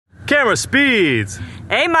Camera speeds.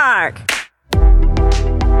 Hey, Mark.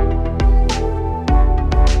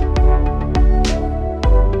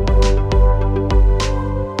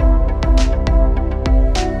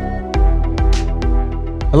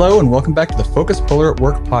 Hello and welcome back to the Focus Puller at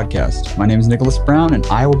Work podcast. My name is Nicholas Brown and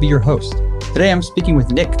I will be your host. Today I'm speaking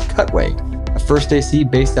with Nick Cutway, a first AC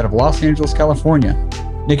based out of Los Angeles, California.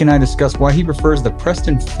 Nick and I discuss why he prefers the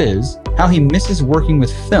Preston Fizz, how he misses working with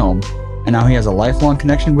film, and how he has a lifelong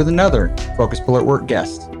connection with another Focus Puller at Work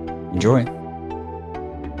guest. Enjoy.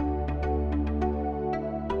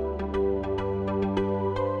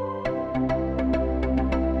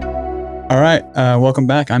 All right, welcome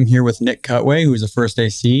back. I'm here with Nick Cutway, who is a first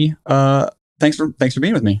AC. Thanks for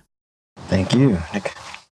being with me. Thank you, Nick.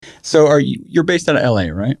 So you're based out of LA,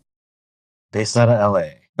 right? Based out of LA.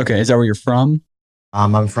 Okay, is that where you're from?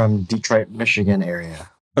 I'm from Detroit, Michigan area.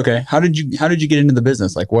 Okay, how did you get into the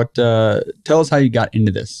business? Like, what? Tell us how you got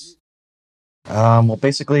into this. Well,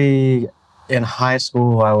 basically, in high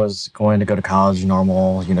school, I was going to go to college,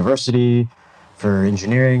 normal university for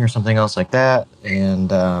engineering or something else like that,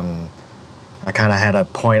 and I kind of had a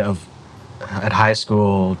point of at high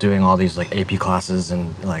school doing all these like AP classes,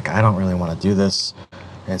 and like I don't really want to do this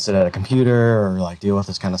and sit at a computer or like deal with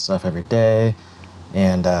this kind of stuff every day.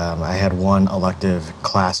 And I had one elective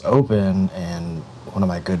class open, and one of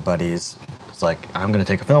my good buddies was like, I'm going to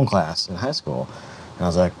take a film class in high school. And I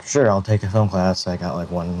was like, sure, I'll take a film class. I got like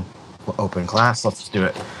one open class, let's do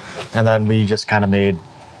it. And then we just kind of made,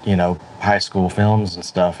 high school films and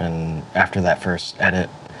stuff. And after that first edit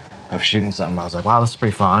of shooting something, I was like, wow, this is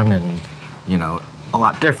pretty fun and, a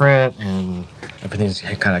lot different, and everything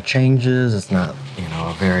kind of changes. It's not,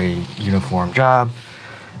 a very uniform job.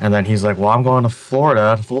 And then he's like, well, I'm going to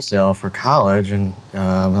Florida to Full Sail for college, and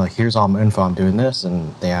like, here's all my info, I'm doing this.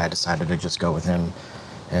 And then I decided to just go with him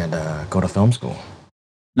and go to film school.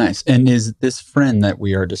 Nice. And is this friend that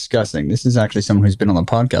we are discussing, this is actually someone who's been on the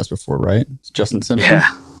podcast before, right? It's Justin Simpson?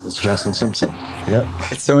 Yeah, it's Justin Simpson. Yep.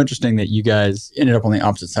 It's so interesting that you guys ended up on the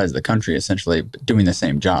opposite sides of the country, essentially doing the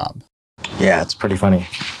same job. Yeah, it's pretty funny.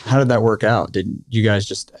 How did that work out? Did you guys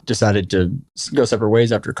just decided to go separate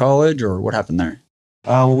ways after college, or what happened there?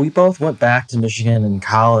 Well, we both went back to Michigan in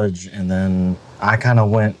college, and then I kind of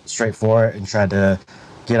went straight for it and tried to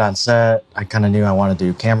get on set. I kind of knew I wanted to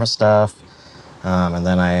do camera stuff, and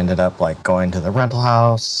then I ended up like going to the rental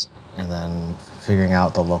house and then figuring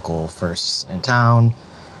out the local firsts in town,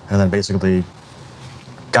 and then basically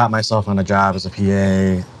got myself on a job as a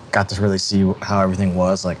PA, got to really see how everything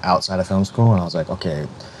was like outside of film school, and I was like, okay,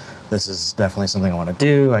 this is definitely something I want to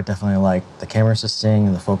do. I definitely like the camera assisting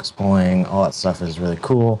and the focus pulling. All that stuff is really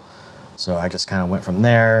cool. So I just kind of went from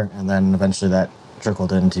there, and then eventually that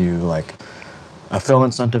trickled into like a film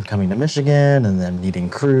incentive coming to Michigan and then needing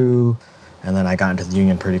crew. And then I got into the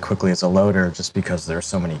union pretty quickly as a loader just because there's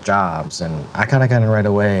so many jobs. And I kind of got in right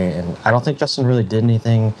away. And I don't think Justin really did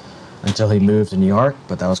anything until he moved to New York,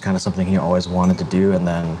 but that was kind of something he always wanted to do. And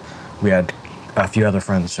then we had a few other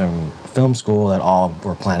friends from film school that all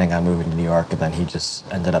were planning on moving to New York, and then he just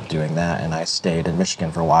ended up doing that, and I stayed in Michigan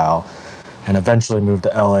for a while and eventually moved to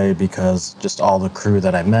LA because just all the crew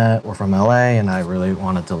that I met were from LA, and I really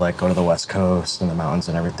wanted to like go to the West Coast and the mountains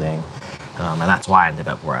and everything, and that's why I ended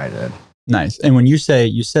up where I did. Nice. And when you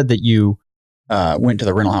said that you went to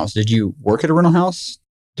the rental house, did you work at a rental house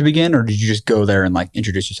to begin, or did you just go there and like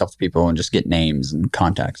introduce yourself to people and just get names and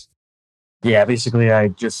contacts? Yeah, basically I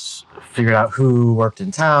just figured out who worked in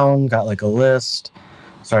town, got like a list,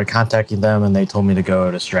 started contacting them, and they told me to go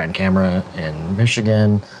to Stratton Camera in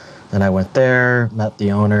Michigan. Then I went there, met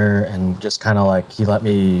the owner, and just kind of like, he let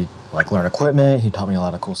me like learn equipment. He taught me a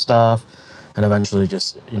lot of cool stuff, and eventually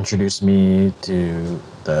just introduced me to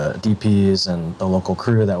the DPs and the local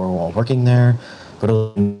crew that were all working there. But it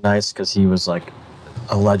was nice because he was like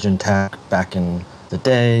a legend tech back in the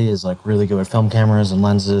day, is like really good with film cameras and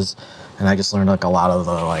lenses. And I just learned like a lot of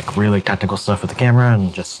the like really technical stuff with the camera,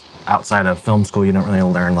 and just outside of film school, you don't really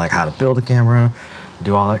learn like how to build a camera,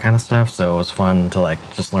 do all that kind of stuff. So it was fun to like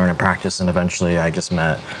just learn and practice. And eventually I just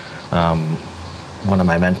met one of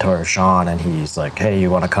my mentors, Sean, and he's like, hey,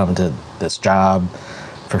 you want to come to this job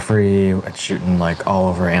for free? It's shooting like all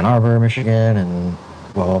over Ann Arbor, Michigan, and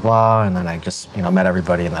blah, blah, blah. And then I just, met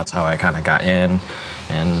everybody, and that's how I kind of got in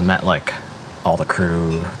and met like all the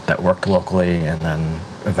crew that worked locally, and then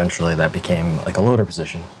eventually that became like a loader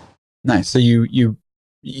position. Nice. So you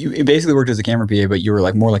basically worked as a camera PA, but you were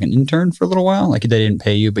like more like an intern for a little while. Like they didn't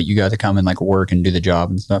pay you, but you got to come and like work and do the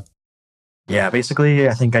job and stuff. Yeah, basically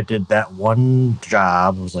I think I did that one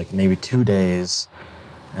job. It was like maybe 2 days.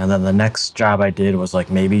 And then the next job I did was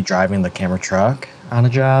like maybe driving the camera truck on a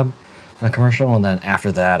job in a commercial, and then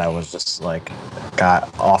after that, I was just like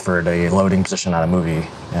got offered a loading position on a movie,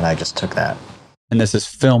 and I just took that. And this is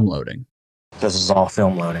film loading. This is all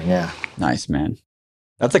film loading, yeah. Nice, man.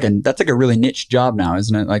 That's like a really niche job now,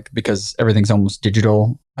 isn't it? Like, because everything's almost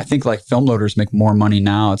digital. I think like film loaders make more money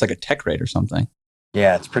now. It's like a tech rate or something.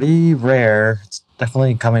 Yeah, it's pretty rare. It's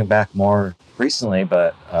definitely coming back more recently,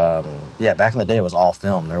 but yeah, back in the day it was all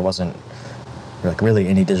film. There wasn't like really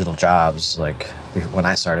any digital jobs. Like when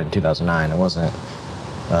I started in 2009, it wasn't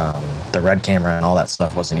the red camera and all that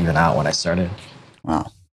stuff wasn't even out when I started.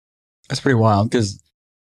 Wow. That's pretty wild, because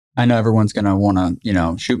I know everyone's going to want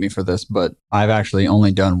to, shoot me for this, but I've actually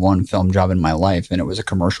only done one film job in my life, and it was a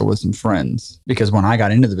commercial with some friends. Because when I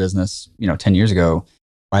got into the business, 10 years ago,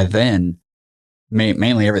 by then,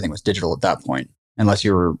 mainly everything was digital at that point, unless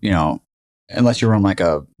you were on like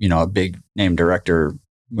a big name director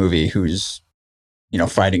movie who's,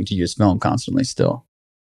 fighting to use film constantly still.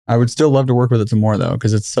 I would still love to work with it some more though,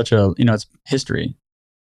 because it's such a, it's history.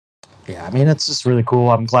 Yeah, I mean, it's just really cool.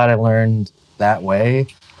 I'm glad I learned that way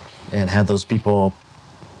and had those people,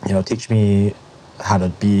 teach me how to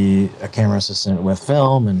be a camera assistant with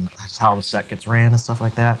film and how the set gets ran and stuff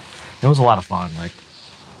like that. It was a lot of fun. Like,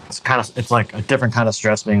 it's like a different kind of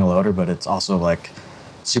stress being a loader, but it's also like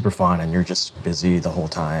super fun and you're just busy the whole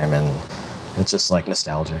time and it's just like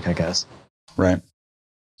nostalgic, I guess. Right.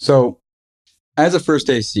 So as a first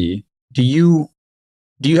AC, do you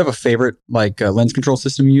have a favorite like lens control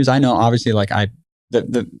system you use? I know obviously like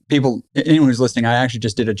the people, anyone who's listening, I actually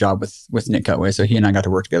just did a job with Nick Cutway. So he and I got to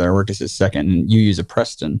work together. I worked as his second, and you use a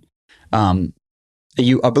Preston. I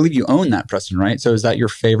believe you own that Preston, right? So is that your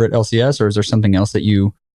favorite LCS, or is there something else that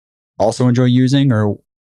you also enjoy using, or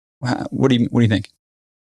what do you think?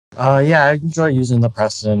 Yeah, I enjoy using the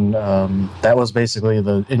Preston. That was basically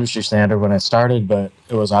the industry standard when I started, but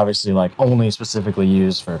it was obviously like only specifically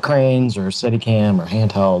used for cranes or Steadicam or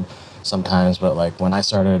handheld sometimes. But like when I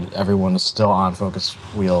started, everyone was still on focus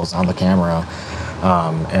wheels on the camera,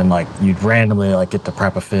 and like you'd randomly like get to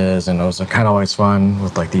prep a fizz, and it was kind of always fun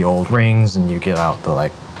with like the old rings, and you get out the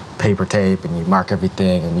like paper tape and you mark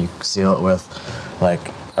everything and you seal it with like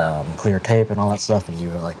clear tape and all that stuff, and you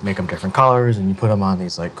like make them different colors and you put them on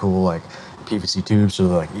these like cool like PVC tubes so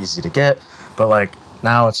they're like easy to get. But like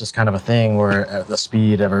now it's just kind of a thing where the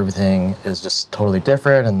speed of everything is just totally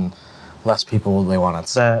different and less people they want on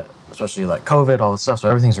set, especially like COVID, all this stuff. So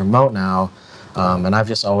everything's remote now. And I've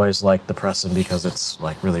just always liked the Preston because it's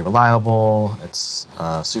like really reliable, it's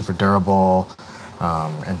super durable,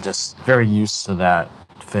 and just very used to that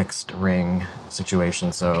fixed ring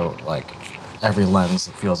situation. So like every lens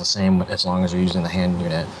feels the same as long as you're using the hand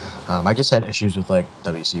unit. I just had issues with like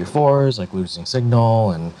WCU4s, like losing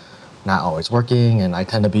signal and not always working. And I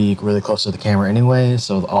tend to be really close to the camera anyway,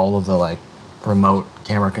 so all of the like remote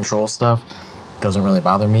camera control stuff doesn't really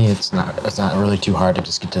bother me. It's not really too hard to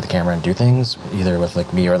just get to the camera and do things, either with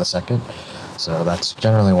like me or the second. So that's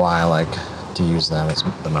generally why I like to use them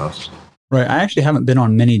the most. Right. I actually haven't been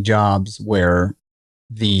on many jobs where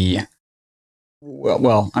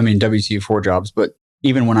WCU4 jobs, but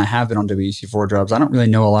even when I have been on WCU4 jobs, I don't really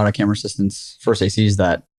know a lot of camera assistants, first ACs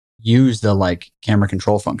that use the like camera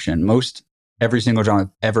control function. Every single job I've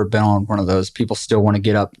ever been on one of those, people still want to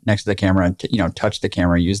get up next to the camera and touch the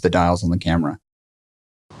camera, use the dials on the camera.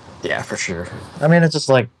 Yeah, for sure. I mean, it's just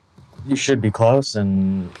like you should be close,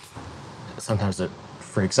 and sometimes it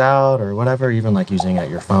freaks out or whatever, even like using it at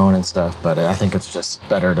your phone and stuff. But I think it's just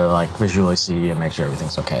better to like visually see and make sure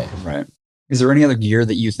everything's okay. Right. Is there any other gear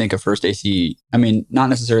that you think a first AC, I mean, not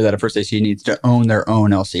necessarily that a first AC needs to own their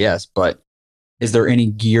own LCS, but is there any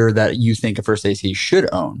gear that you think a first AC should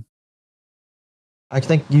own? I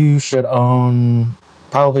think you should own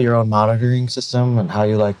probably your own monitoring system and how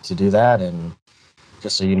you like to do that, and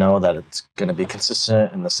just so you know that it's going to be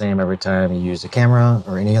consistent and the same every time you use a camera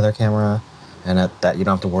or any other camera, and that you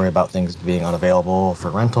don't have to worry about things being unavailable for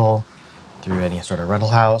rental through any sort of rental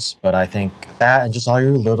house. But I think that and just all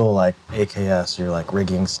your little like AKS, your like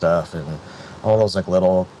rigging stuff and all those like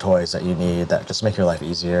little toys that you need that just make your life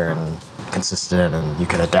easier and consistent, and you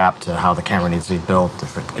can adapt to how the camera needs to be built.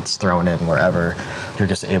 If it gets thrown in wherever, you're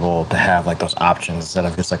just able to have like those options instead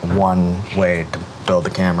of just like one way to build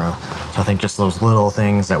the camera. So I think just those little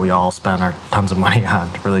things that we all spend our tons of money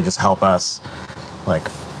on really just help us like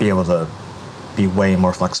be able to be way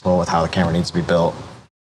more flexible with how the camera needs to be built.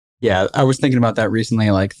 Yeah, I was thinking about that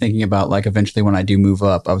recently, like thinking about like eventually when I do move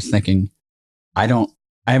up, I was thinking I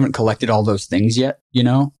haven't collected all those things yet,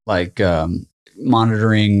 like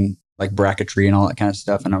monitoring, like bracketry and all that kind of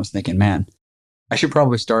stuff. And I was thinking, man, I should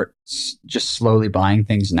probably start just slowly buying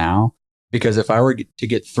things now, because if I were to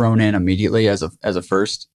get thrown in immediately as a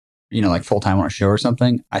first, like full time on a show or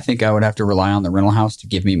something, I think I would have to rely on the rental house to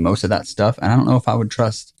give me most of that stuff. And I don't know if I would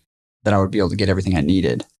trust that I would be able to get everything I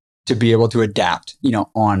needed to be able to adapt, in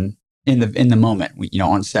the moment,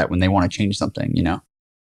 on set when they want to change something,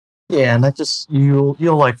 Yeah, and that just you'll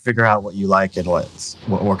like figure out what you like and what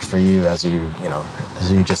works for you as you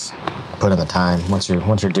just put in the time. Once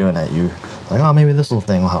you're doing it, you like, oh, maybe this little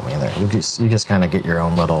thing will help me in there. You just kind of get your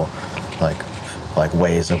own little like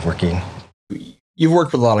ways of working. You've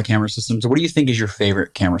worked with a lot of camera systems. What do you think is your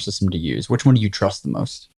favorite camera system to use? Which one do you trust the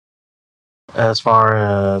most? As far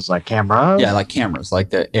as like cameras? Yeah, like cameras, like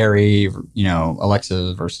the Arri,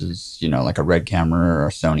 Alexa versus, like a Red camera or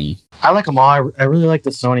a Sony. I like them all. I really like the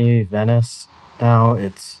Sony Venice now.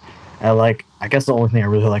 I guess the only thing I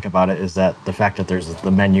really like about it is that the fact that there's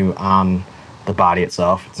the menu on the body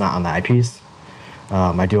itself. It's not on the eyepiece.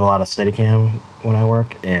 I do a lot of Steadicam when I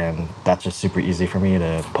work, and that's just super easy for me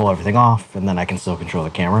to pull everything off, and then I can still control the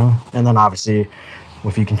camera. And then obviously,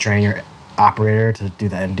 if you can train your operator to do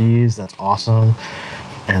the NDs, that's awesome.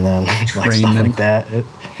 And then like stuff like that.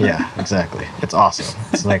 Yeah, exactly. It's awesome.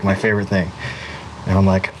 It's like my favorite thing. And I'm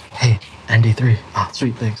like, hey, ND3. Oh,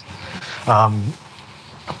 sweet, thanks.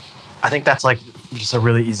 I think that's like just a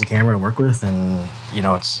really easy camera to work with, and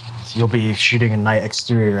you'll be shooting a night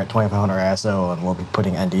exterior at 2500 ISO, and we'll be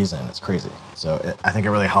putting NDs in. It's crazy. So I think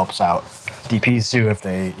it really helps out DPs too if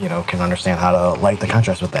they can understand how to light the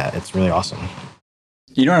contrast with that. It's really awesome.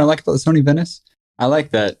 You know what I like about the Sony Venice? I like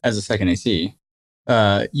that as a second AC,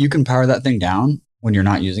 you can power that thing down when you're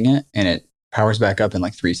not using it, and it powers back up in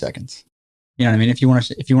like 3 seconds. You know what I mean? If you want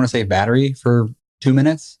to save battery for 2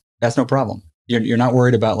 minutes, that's no problem. You're not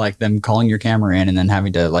worried about like them calling your camera in and then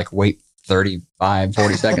having to like wait 35,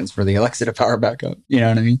 40 seconds for the Alexa to power back up. You know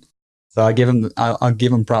what I mean? So I'll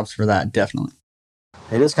give them props for that, definitely.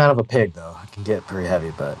 It is kind of a pig though. It can get pretty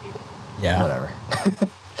heavy, but yeah, whatever.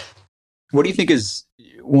 What do you think is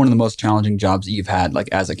one of the most challenging jobs that you've had, like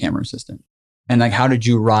as a camera assistant? And like, how did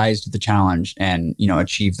you rise to the challenge and,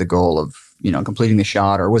 achieve the goal of, completing the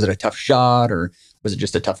shot? Or was it a tough shot, or was it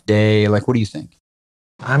just a tough day? Like, what do you think?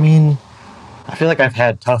 I mean, I feel like I've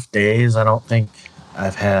had tough days. I don't think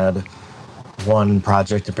I've had one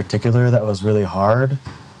project in particular that was really hard.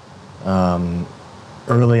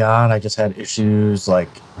 Early on, I just had issues like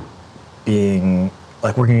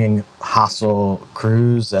working in hostile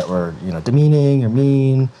crews that were, demeaning or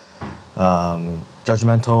mean,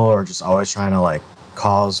 judgmental, or just always trying to like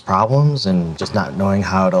cause problems, and just not knowing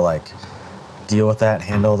how to like deal with that,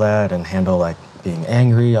 handle like being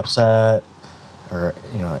angry, upset, or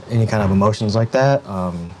any kind of emotions like that.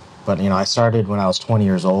 But I started when I was 20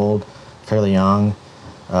 years old, fairly young.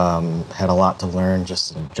 Had a lot to learn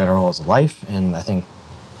just in general as life, and I think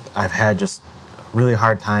I've had just really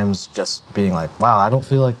hard times just being like, wow, I don't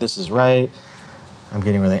feel like this is right. I'm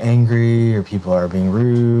getting really angry, or people are being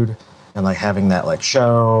rude, and like having that like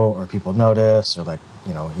show, or people notice, or like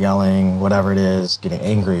yelling, whatever it is, getting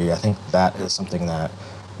angry. I think that is something that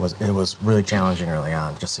was really challenging early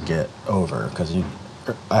on just to get over, because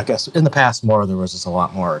I guess in the past there was just a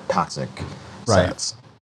lot more toxic sets.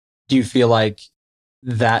 Do you feel like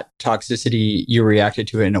that toxicity, you reacted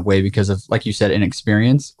to it in a way because of, like you said,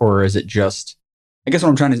 inexperience, or is it just, I guess what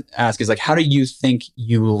I'm trying to ask is like, how do you think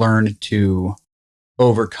you learned to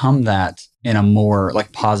overcome that in a more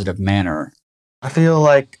like positive manner? I feel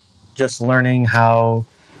like just learning how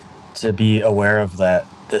to be aware of that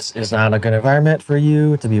this is not a good environment for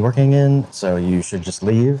you to be working in, so you should just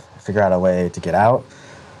leave, figure out a way to get out,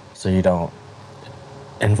 so you don't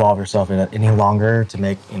involve yourself in it any longer to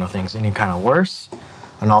make things any kind of worse.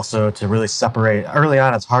 And also to really separate. Early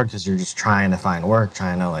on, it's hard because you're just trying to find work,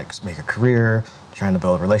 trying to like make a career, trying to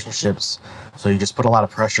build relationships. So you just put a lot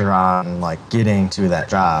of pressure on like getting to that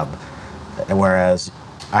job. Whereas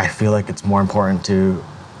I feel like it's more important to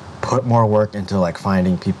put more work into like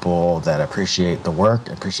finding people that appreciate the work,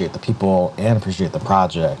 appreciate the people, and appreciate the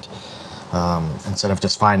project. Instead of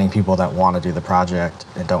just finding people that want to do the project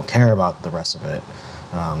and don't care about the rest of it.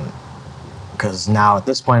 Because now at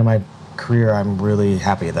this point in my career, I'm really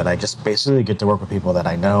happy that I just basically get to work with people that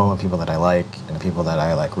I know, and people that I like, and people that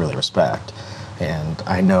I like really respect. And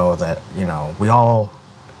I know that we all,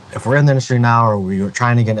 if we're in the industry now, or we were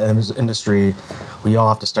trying to get in the industry, we all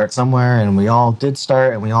have to start somewhere, and we all did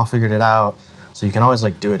start, and we all figured it out. So you can always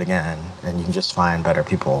like do it again, and you can just find better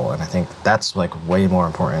people. And I think that's like way more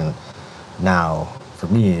important now for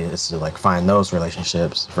me, is to like find those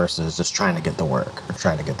relationships versus just trying to get the work or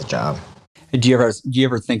trying to get the job. Do you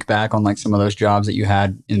ever think back on like some of those jobs that you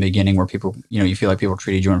had in the beginning where people, you feel like people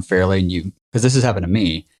treated you unfairly, and because this has happened to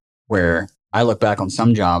me, where I look back on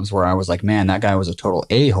some jobs where I was like, man, that guy was a total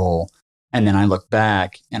a-hole, And then I look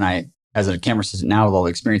back and as a camera assistant now with all the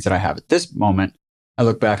experience that I have at this moment, I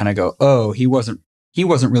look back and I go, oh, he wasn't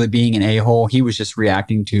really being an a-hole. He was just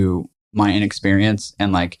reacting to my inexperience.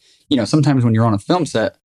 And like, sometimes when you're on a film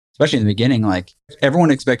set, especially in the beginning, like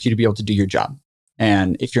everyone expects you to be able to do your job.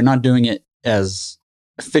 And if you're not doing it as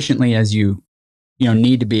efficiently as you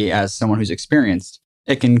need to be as someone who's experienced,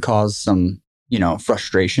 it can cause some,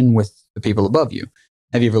 frustration with the people above you.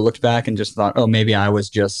 Have you ever looked back and just thought, oh, maybe I was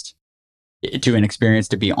just too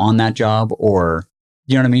inexperienced to be on that job? Or,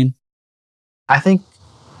 you know what I mean? I think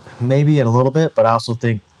maybe a little bit, but I also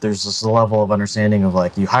think there's this level of understanding of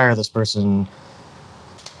like, you hire this person,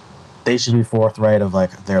 they should be forthright of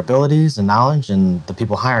like their abilities and knowledge, and the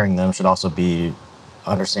people hiring them should also be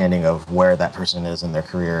understanding of where that person is in their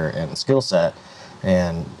career and skill set.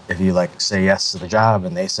 And if you like say yes to the job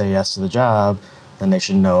and they say yes to the job, then they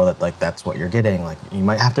should know that like that's what you're getting. Like you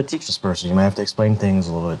might have to teach this person, you might have to explain things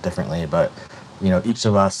a little bit differently, but each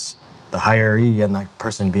of us, the hiree and the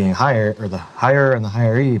person being hired, or the hirer and the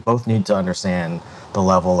hiree, both need to understand the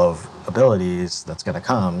level of abilities that's going to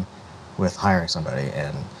come with hiring somebody.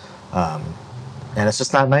 And it's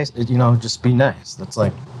just not nice, just be nice. That's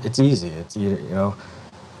like, it's easy. It's, you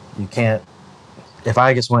can't, if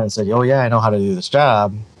I just went and said, oh yeah, I know how to do this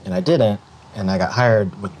job, and I didn't, and I got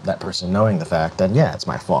hired with that person knowing the fact, then yeah, it's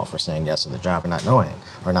my fault for saying yes to the job and not knowing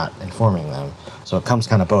or not informing them. So it comes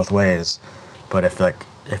kind of both ways. But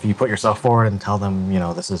if you put yourself forward and tell them,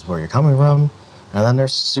 this is where you're coming from, and then they're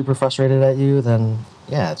super frustrated at you, then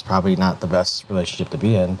yeah, it's probably not the best relationship to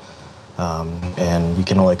be in. And you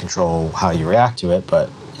can only control how you react to it.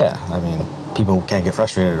 But yeah, I mean, people can't get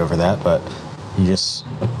frustrated over that, but you just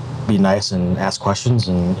be nice and ask questions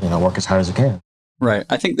and, work as hard as you can. Right.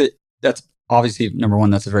 I think that's obviously, number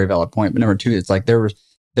one, that's a very valid point. But number two, it's like there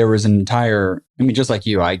was an entire, just like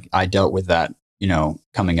you, I dealt with that,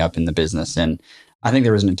 coming up in the business. And I think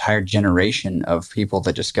there was an entire generation of people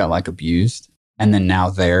that just got like abused. And then now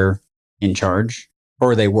they're in charge,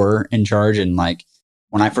 or they were in charge. And like,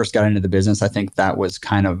 when I first got into the business, I think that was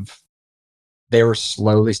they were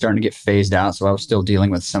slowly starting to get phased out. So I was still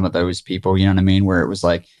dealing with some of those people, you know what I mean? Where it was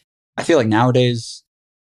like, I feel like nowadays,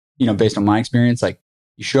 based on my experience, like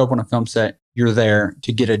you show up on a film set, you're there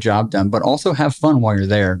to get a job done, but also have fun while you're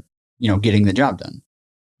there, getting the job done.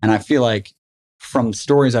 And I feel like from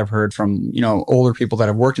stories I've heard from, older people that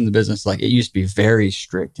have worked in the business, like it used to be very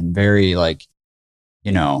strict and very like,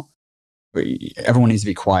 everyone needs to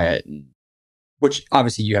be quiet, which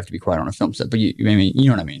obviously you have to be quiet on a film set, but you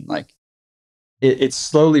know what I mean? Like it's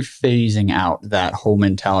slowly phasing out that whole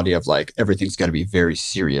mentality of like, everything's got to be very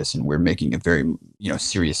serious and we're making a very,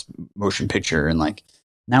 serious motion picture. And like,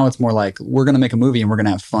 now it's more like, we're going to make a movie and we're going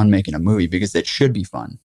to have fun making a movie because it should be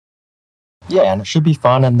fun. Yeah. And it should be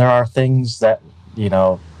fun. And there are things that,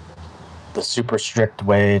 the super strict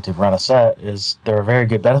way to run a set is there are very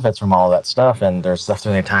good benefits from all that stuff. And there's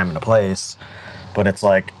definitely a time and a place, but it's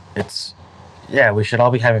like, yeah, we should all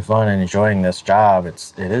be having fun and enjoying this job.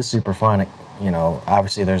 It is super fun.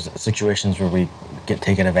 Obviously there's situations where we get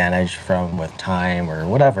taken advantage from with time or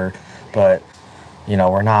whatever, but we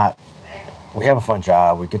have a fun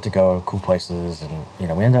job. We get to go to cool places, and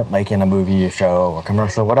we end up making a movie, a show, a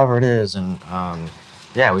commercial, whatever it is. And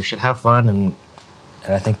yeah, we should have fun. And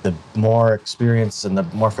I think the more experienced and the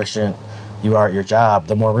more efficient you are at your job,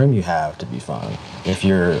 the more room you have to be fun. If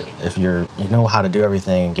you know how to do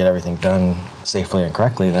everything and get everything done safely and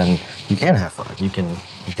correctly, then you can have fun. You can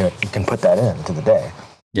put that into the day.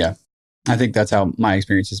 Yeah. I think that's how my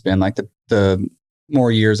experience has been. Like the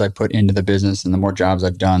more years I put into the business and the more jobs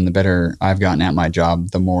I've done, the better I've gotten at my job,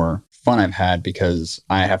 the more fun I've had, because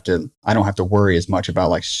I don't have to worry as much about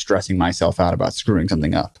like stressing myself out about screwing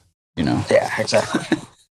something up, Yeah, exactly.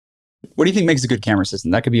 What do you think makes a good camera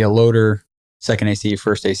system? That could be a loader, second AC,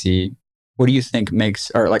 first AC. What do you think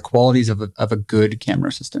are like qualities of a good camera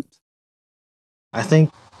assistant? I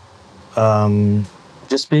think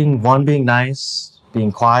just being nice,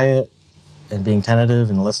 being quiet, and being tentative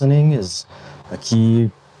and listening is a key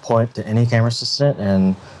point to any camera assistant.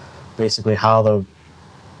 And basically how the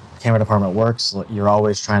camera department works, you're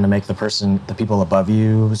always trying to make the people above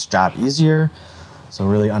you's job easier. So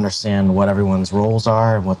really understand what everyone's roles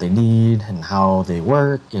are and what they need and how they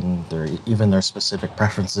work, and their specific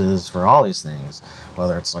preferences for all these things,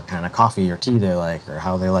 whether it's like kind of coffee or tea they like, or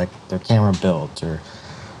how they like their camera built, or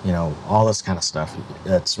all this kind of stuff.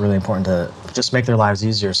 It's really important to just make their lives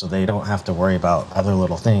easier so they don't have to worry about other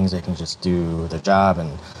little things. They can just do their job,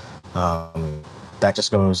 and that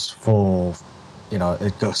just goes full,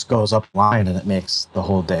 it goes up line, and it makes the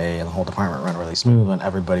whole day and the whole department run really smooth when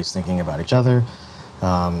everybody's thinking about each other.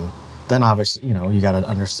 then obviously, you got to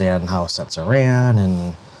understand how sets are ran,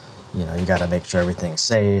 and you got to make sure everything's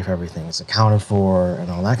safe, everything's accounted for,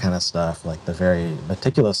 and all that kind of stuff, like the very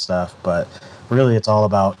meticulous stuff. But really, it's all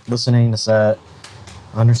about listening to set,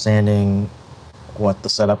 understanding what the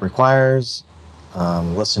setup requires,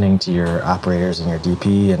 listening to your operators and your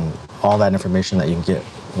DP, and all that information that you can get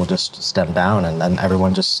will just stem down, and then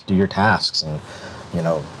everyone just do your tasks, and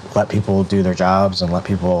let people do their jobs, and let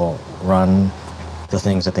people run the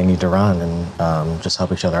things that they need to run, and just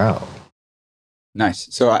help each other out.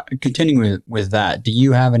 Nice. So continuing with that, do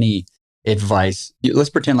you have any advice? Let's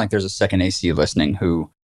pretend like there's a second AC listening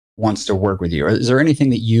who wants to work with you. Is there anything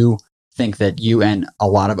that you think that you and a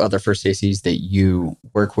lot of other first ACs that you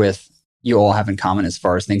work with, you all have in common as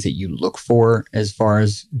far as things that you look for as far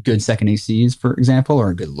as good second ACs, for example, or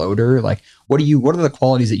a good loader? Like, what are the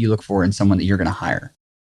qualities that you look for in someone that you're going to hire?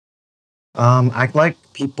 I like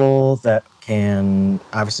people that can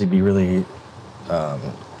obviously be really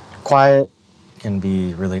quiet, can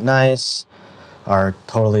be really nice, are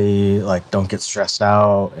totally like don't get stressed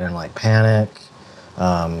out and like panic.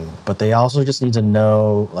 But they also just need to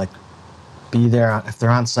know, like, be there if they're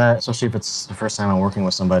on set, especially if it's the first time I'm working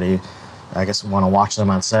with somebody. I guess want to watch them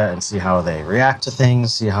on set and see how they react to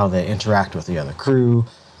things, see how they interact with the other crew,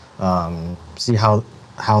 see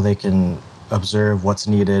how they can observe what's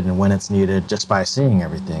needed and when it's needed just by seeing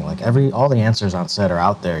everything. Like all the answers on set are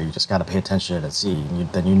out there. You just got to pay attention and see.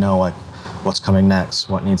 Then like what's coming next,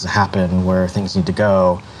 what needs to happen, where things need to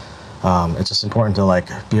go. It's just important to like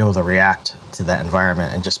be able to react to that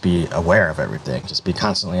environment and just be aware of everything. Just be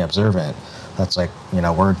constantly observant. That's like,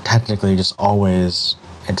 we're technically just always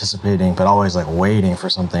anticipating, but always like waiting for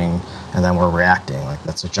something, and then we're reacting. Like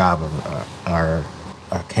that's the job of our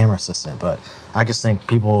camera assistant. But I just think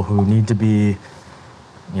people who need to be,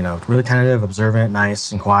 really tentative, observant,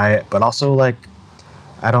 nice, and quiet, but also like,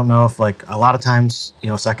 I don't know if like a lot of times,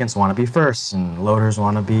 seconds want to be firsts and loaders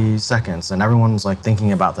want to be seconds, and everyone's like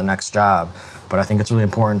thinking about the next job. But I think it's really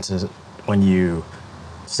important to, when you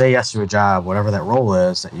say yes to a job, whatever that role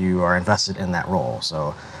is, that you are invested in that role.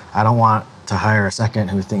 So I don't want to hire a second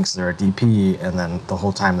who thinks they're a DP and then the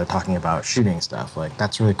whole time they're talking about shooting stuff. Like,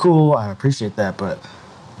 that's really cool, I appreciate that, but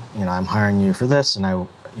I'm hiring you for this, and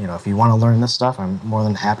if you want to learn this stuff, I'm more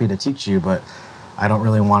than happy to teach you, but I don't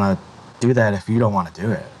really want to do that if you don't want to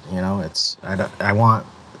do it.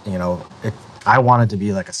 I wanted to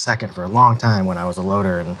be like a second for a long time when I was a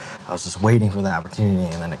loader, and I was just waiting for the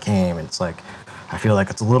opportunity, and then it came. And it's like, I feel like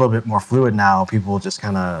it's a little bit more fluid now. People just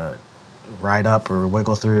kind of ride up or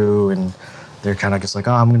wiggle through, and they're kind of just like,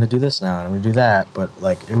 oh, I'm going to do this now, and I'm going to do that. But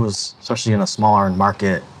like, it was, especially in a smaller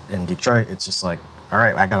market in Detroit, it's just like, all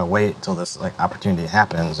right, I got to wait till this like opportunity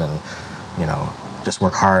happens, and just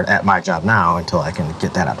work hard at my job now until I can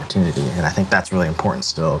get that opportunity. And I think that's really important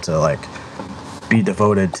still, to like be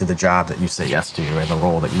devoted to the job that you say yes to and the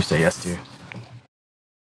role that you say yes to.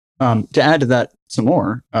 To add to that some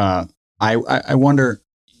more, I wonder,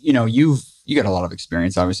 you got a lot of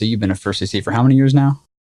experience. Obviously, you've been a first AC for how many years now?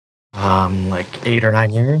 Like 8 or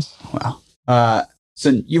 9 years. Wow. So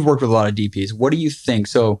you've worked with a lot of DPs. What do you think?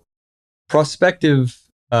 So prospective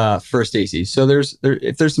first ACs. So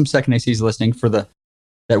if there's some second ACs listening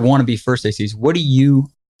that want to be first ACs, what do you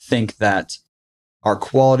think that are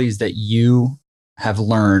qualities that you have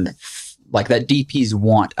learned, like that DPs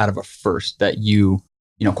want out of a first, that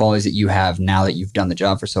qualities that you have now that you've done the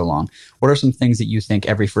job for so long? What are some things that you think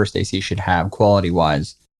every first AC should have quality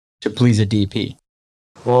wise to please a DP?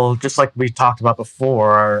 Well, just like we talked about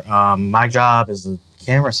before, my job as a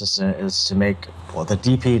camera assistant is to make the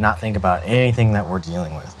DP not think about anything that we're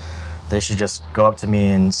dealing with. They should just go up to me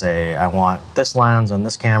and say, I want this lens on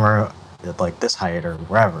this camera at like this height or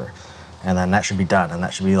wherever. And then that should be done. And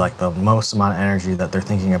that should be like the most amount of energy that they're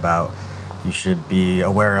thinking about. You should be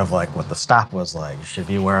aware of like what the stop was like. You should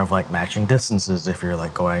be aware of like matching distances if you're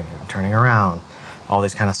like going and turning around, all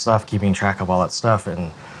these kind of stuff, keeping track of all that stuff.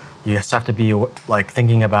 And you just have to be like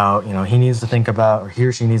thinking about, he needs to think about, or he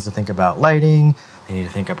or she needs to think about lighting. They need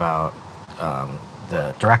to think about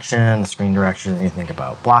the direction, the screen direction. They need to think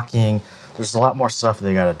about blocking. There's a lot more stuff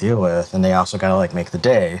they got to deal with, and they also got to like make the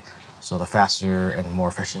day. So the faster and more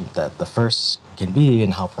efficient that the first can be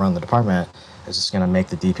and help run the department is just going to make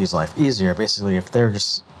the DP's life easier. Basically, if they're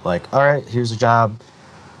just like, all right, here's a job,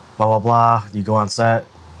 blah, blah, blah, you go on set,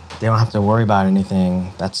 they don't have to worry about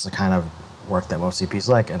anything. That's the kind of work that most DPs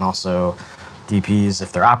like. And also DPs,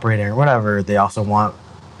 if they're operating or whatever, they also want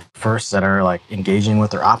firsts that are like engaging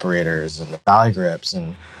with their operators and the dolly grips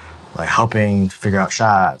and like helping figure out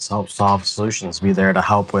shots, help solve solutions, be there to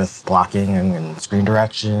help with blocking and screen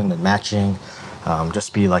direction and matching,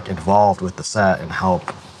 just be like involved with the set and help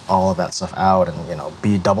all of that stuff out and,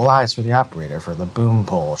 be double eyes for the operator, for the boom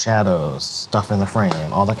pole, shadows, stuff in the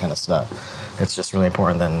frame, all that kind of stuff. It's just really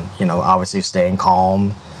important. Then, obviously staying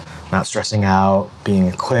calm, not stressing out,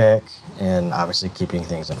 being quick, and obviously keeping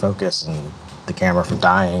things in focus and the camera from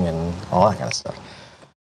dying and all that kind of stuff.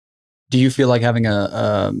 Do you feel like having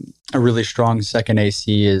a really strong second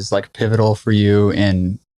AC is like pivotal for you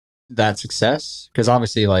in that success? Because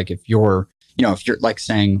obviously, like if you're like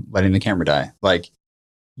saying letting the camera die, like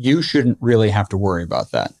you shouldn't really have to worry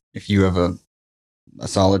about that. If you have a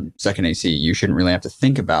solid second AC, you shouldn't really have to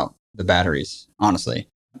think about the batteries, honestly.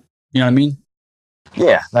 You know what I mean?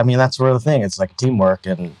 Yeah, I mean, that's where the thing. It's like teamwork,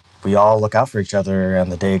 and we all look out for each other,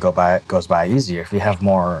 and the day goes by easier if you have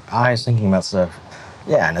more eyes thinking about stuff.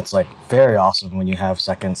 Yeah, and it's like very awesome when you have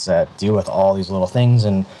seconds that deal with all these little things.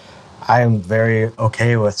 And I'm very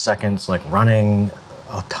okay with seconds like running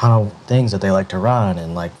a ton of things that they like to run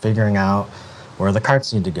and like figuring out where the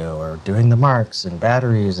carts need to go or doing the marks and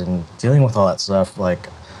batteries and dealing with all that stuff. Like,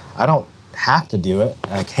 I don't have to do it.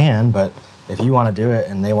 I can, but if you want to do it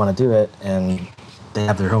and they want to do it and they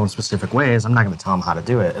have their own specific ways, I'm not going to tell them how to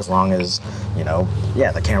do it, as long as,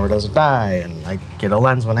 the camera doesn't die and I get a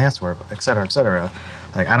lens when I ask for it, et cetera, et cetera.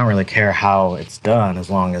 Like, I don't really care how it's done, as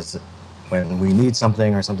long as when we need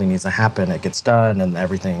something or something needs to happen, it gets done and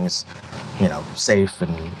everything's, safe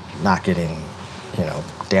and not getting,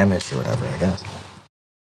 damaged or whatever, I guess.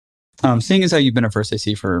 Seeing as how you've been a first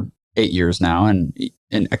AC for 8 years now and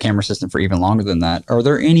a camera system for even longer than that, are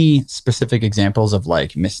there any specific examples of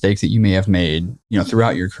like mistakes that you may have made,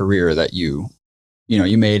 throughout your career that you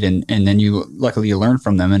made and then you luckily learned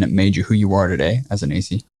from them and it made you who you are today as an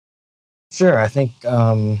AC? Sure. I think,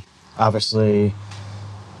 obviously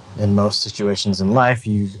in most situations in life,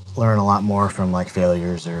 you learn a lot more from like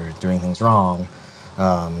failures or doing things wrong.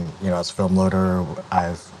 As a film loader,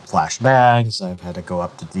 I've flashed bags. I've had to go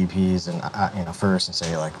up to DPs and first and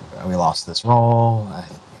say like, we lost this roll.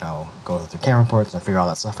 Go through camera reports and figure all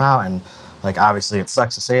that stuff out. And like, obviously it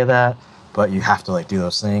sucks to say that, but you have to like do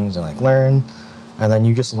those things and like learn. And then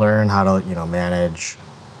you just learn how to manage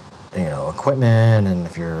equipment. And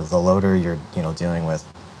if you're the loader, you're dealing with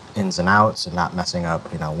ins and outs and not messing up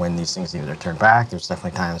when these things need to turn back. There's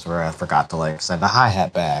definitely times where I forgot to like send a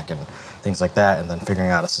hi-hat back and things like that, and then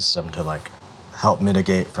figuring out a system to like help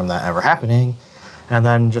mitigate from that ever happening. And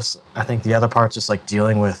then just, I think the other part's just like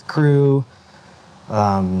dealing with crew.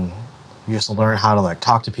 You just learn how to like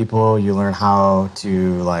talk to people. You learn how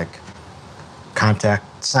to like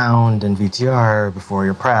contact sound and VTR before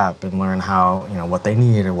your prep, and learn how, what they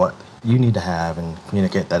need or what you need to have, and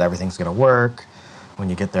communicate that everything's going to work when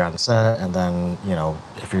you get there on the set. And then,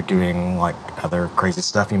 if you're doing like other crazy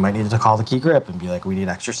stuff, you might need to call the key grip and be like, we need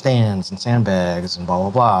extra stands and sandbags and blah, blah,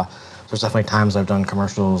 blah. There's definitely times I've done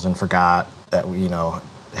commercials and forgot that we,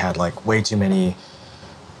 had like way too many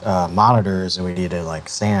monitors and we needed like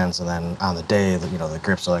stands. And then on the day that, the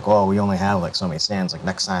grips are like, well, we only have like so many stands. Like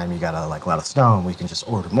next time you gotta like let us know and we can just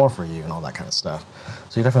order more for you and all that kind of stuff.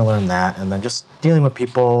 So you definitely learn that. And then just dealing with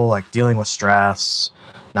people, like dealing with stress,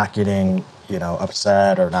 not getting,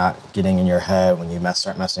 upset or not getting in your head when you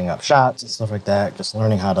start messing up shots and stuff like that. Just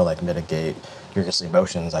learning how to like mitigate your just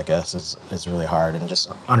emotions, I guess, is really hard. And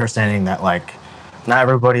just understanding that like not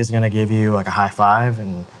everybody's gonna give you like a high five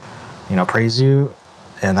and praise you,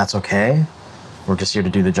 and that's okay. We're just here to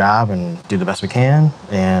do the job and do the best we can.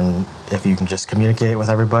 And if you can just communicate with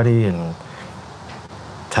everybody and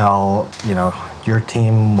tell your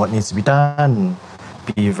team what needs to be done and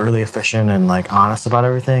be really efficient and like honest about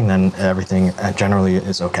everything, then everything generally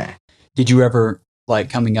is okay. Did you ever, like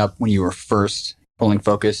coming up when you were first pulling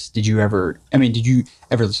focus, did you ever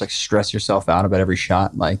just like stress yourself out about every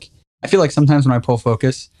shot? Like, I feel like sometimes when I pull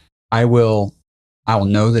focus, I will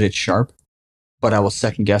know that it's sharp, but I will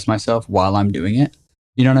second guess myself while I'm doing it.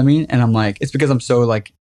 You know what I mean? And I'm like, it's because I'm so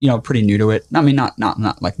like, pretty new to it. I mean,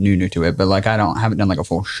 not like new to it, but like haven't done like a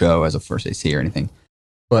full show as a first AC or anything.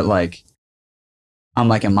 But like, I'm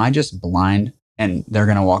like, am I just blind and they're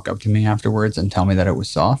going to walk up to me afterwards and tell me that it was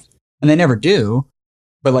soft? And they never do.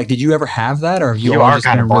 But like, did you ever have that? Or have you always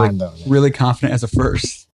just been blind, really confident as a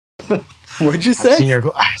first? What'd you say?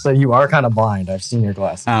 I said you are kind of blind. I've seen your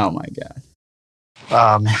glasses. Oh my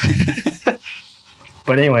God.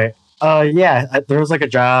 But anyway, there was like a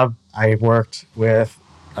job I worked with,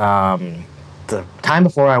 the time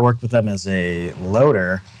before I worked with them as a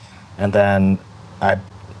loader, and then I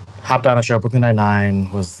hopped on a show. Brooklyn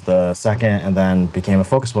Nine-Nine was the second, and then became a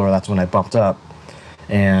focus blower. That's when I bumped up.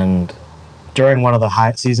 And during one of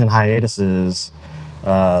the season hiatuses,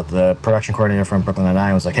 the production coordinator from Brooklyn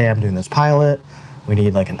Nine-Nine was like, hey, I'm doing this pilot. we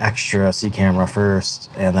need like an extra C camera first.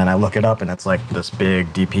 And then I look it up and it's like this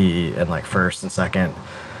big DP and like first and second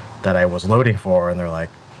that I was loading for. And they're like,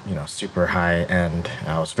 super high end. And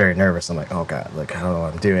I was very nervous. I'm like, oh God, like, I don't know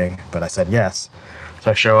what I'm doing. But I said yes.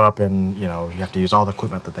 So I show up and, you have to use all the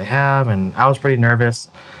equipment that they have. And I was pretty nervous,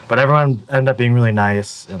 but everyone ended up being really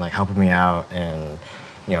nice and like helping me out. And,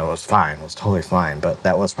 it was fine. It was totally fine. But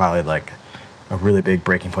that was probably like a really big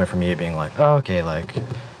breaking point for me, being like, oh, okay, like,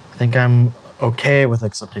 I think I'm okay with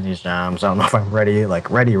accepting these jobs. I don't know if I'm ready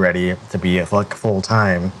to be a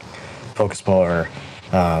full-time focus puller.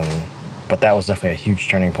 But that was definitely a huge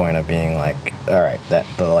turning point of being like, all right, that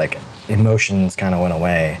the like emotions kind of went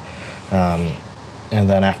away. And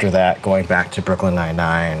then after that, going back to Brooklyn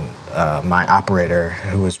Nine-Nine, my operator,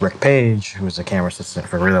 who was Rick Page, who was a camera assistant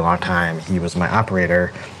for a really long time, he was my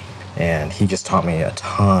operator, and he just taught me a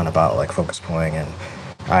ton about like focus pulling. And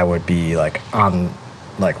I would be like on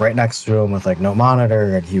like right next to him with like no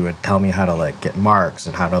monitor, and he would tell me how to like get marks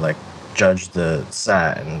and how to like judge the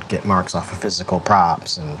set and get marks off of physical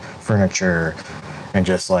props and furniture. And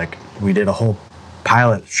just like we did a whole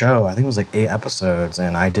pilot show, I think it was like 8 episodes,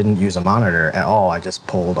 and I didn't use a monitor at all. I just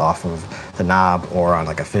pulled off of the knob or on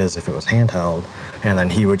like a fizz if it was handheld. And then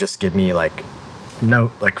he would just give me like he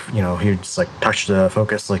would just like touch the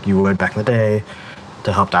focus like you would back in the day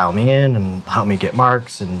to help dial me in and help me get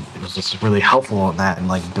marks. And it was just really helpful in that and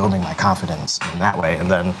like building my confidence in that way.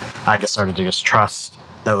 And then I just started to just trust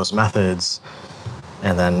those methods,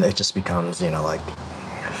 and then it just becomes like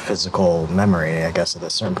physical memory, I guess, at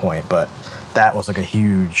a certain point. But that was like a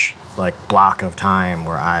huge like block of time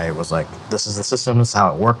where I was like, this is the system, this is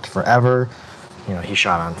how it worked forever. He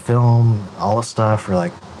shot on film, all this stuff for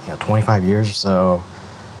like 25 years or so.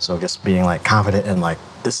 So just being like confident in like,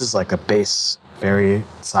 this is like a base, very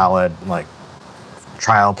solid, like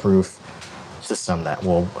trial proof system that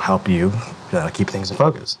will help you keep things in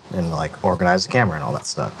focus and like organize the camera and all that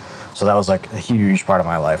stuff. So that was like a huge part of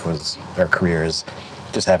my life, was their careers,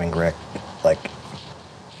 just having Rick like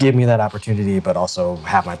give me that opportunity, but also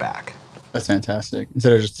have my back. That's fantastic.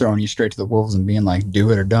 Instead of just throwing you straight to the wolves and being like,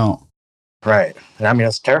 do it or don't. Right. And I mean,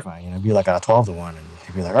 it's terrifying, it'd be like a 12-1, and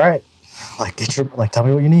he'd be like, all right, like tell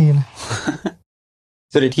me what you need.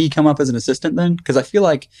 So did he come up as an assistant then? Because I feel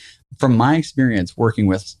like from my experience working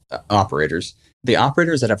with operators, the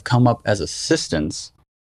operators that have come up as assistants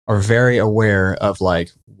are very aware of like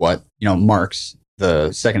what, marks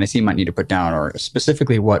the second AC might need to put down, or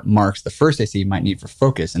specifically what marks the first AC might need for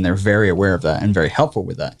focus. And they're very aware of that and very helpful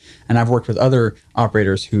with that. And I've worked with other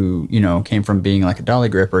operators who, came from being like a dolly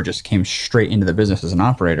gripper, just came straight into the business as an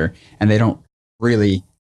operator, and they don't really,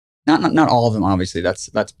 not all of them, obviously, that's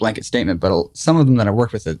blanket statement, but some of them that I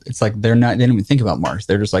worked with, it's like they don't even think about marks.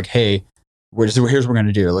 They're just like, hey, here's what we're going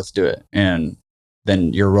to do. Let's do it. And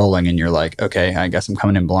then you're rolling and you're like, okay, I guess I'm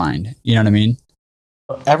coming in blind. You know what I mean?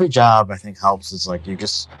 Every job I think helps. Is like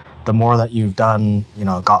the more that you've done,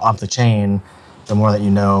 got up the chain, the more that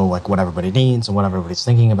like what everybody needs and what everybody's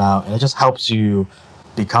thinking about. And it just helps you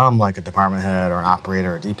become like a department head or an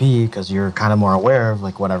operator or DP, because you're kind of more aware of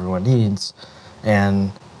like what everyone needs.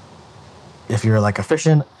 And if you're like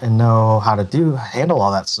efficient and know how to handle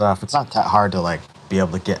all that stuff, it's not that hard to like be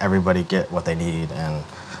able to get everybody get what they need. And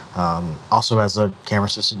also as a camera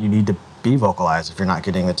assistant, you need to be vocalized if you're not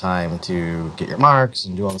getting the time to get your marks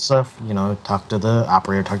and do all the stuff. Talk to the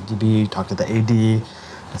operator, talk to DB, talk to the AD,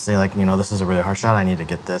 and say like, this is a really hard shot, I need to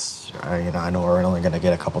get this. I know we're only going to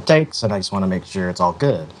get a couple takes, and I just want to make sure it's all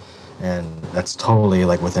good. And that's totally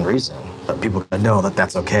like within reason, but people know that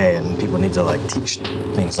that's okay, and people need to like teach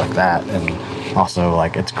things like that. And also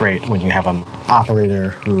like it's great when you have an operator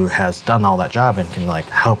who has done all that job and can like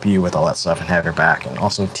help you with all that stuff and have your back, and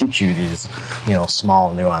also teach you these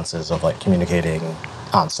small nuances of like communicating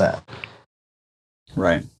on set.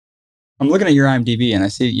 Right. I'm looking at your IMDb and I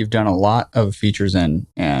see that you've done a lot of features and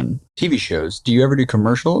TV shows. Do you ever do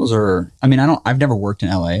commercials? Or I mean, I've never worked in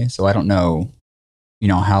LA, so I don't know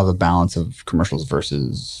how the balance of commercials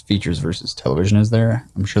versus features versus television is there.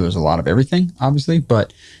 I'm sure there's a lot of everything, obviously,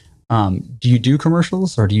 but do you do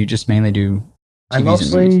commercials, or do you just mainly do TVs? I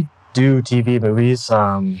mostly do TV movies.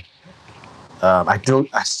 I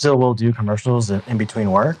still will do commercials in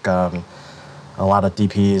between work. A lot of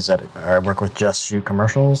DPs that I work with just shoot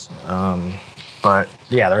commercials. But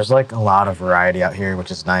yeah, there's like a lot of variety out here, which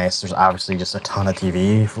is nice. There's obviously just a ton of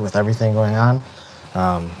TV with everything going on.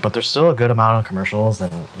 But there's still a good amount of commercials,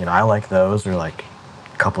 and I like those. They're like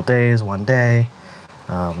a couple days, one day,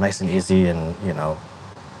 nice and easy. And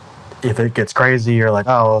if it gets crazy, you're like,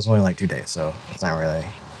 oh, it was only like 2 days, so it's not really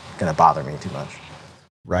gonna bother me too much.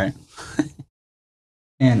 Right.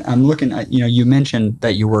 And I'm looking at, you mentioned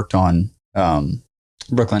that you worked on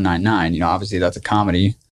Brooklyn Nine-Nine. Obviously that's a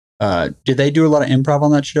comedy. Did they do a lot of improv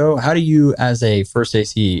on that show? How do you, as a first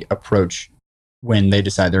AC, approach when they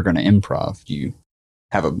decide they're going to improv? Do you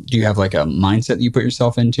have like a mindset that you put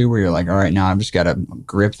yourself into where you're like, all right, now I've just got to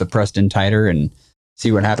grip the Preston tighter and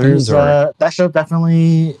see what happens? That show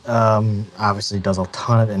definitely obviously does a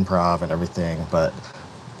ton of improv and everything, but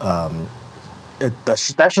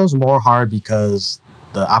that show's more hard because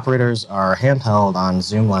the operators are handheld on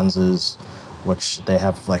zoom lenses, which they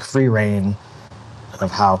have like free reign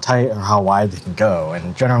of how tight or how wide they can go.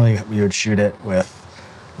 And generally we would shoot it with,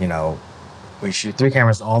 we shoot 3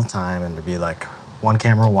 cameras all the time, and it'd be like 1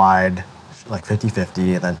 camera wide, like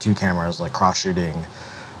 50-50, and then 2 cameras like cross shooting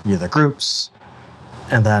either groups.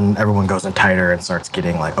 And then everyone goes in tighter and starts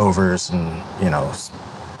getting like overs and,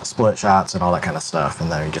 split shots and all that kind of stuff.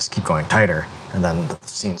 And then we just keep going tighter, and then the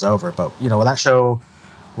scene's over. But, that show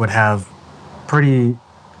would have pretty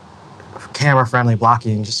camera-friendly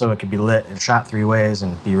blocking just so it could be lit and shot 3 ways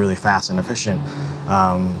and be really fast and efficient.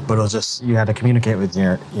 But it was just, you had to communicate with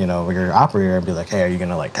your operator and be like, hey, are you going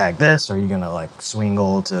to like tag this? Or are you going to like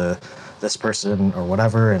swingle to this person or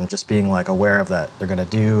whatever? And just being like aware of that they're going to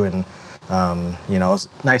do. And it's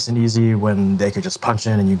nice and easy when they could just punch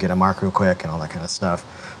in and you get a mark real quick and all that kind of stuff,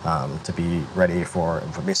 to be ready for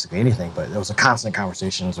basically anything. But it was a constant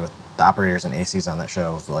conversations with the operators and ACs on that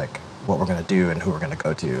show of like what we're going to do and who we're going to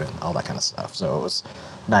go to and all that kind of stuff. So it was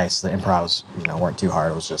nice. The improvs, weren't too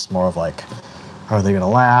hard. It was just more of like, are they going to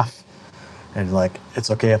laugh? And like, it's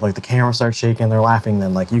okay if like the camera starts shaking, they're laughing,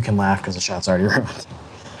 then like you can laugh because the shot's already ruined.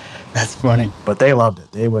 That's funny. But they loved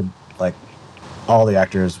it. They would like, all the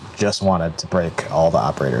actors just wanted to break all the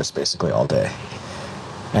operators basically all day.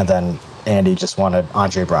 And then Andy just wanted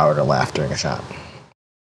Andre Brower to laugh during a shot.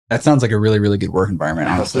 That sounds like a really, really good work environment,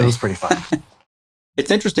 honestly. It was pretty fun. It's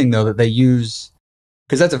interesting, though, that they use,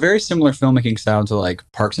 because that's a very similar filmmaking style to like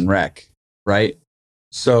Parks and Rec, right?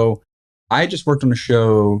 So I just worked on a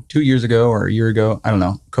show 2 years ago or a year ago. I don't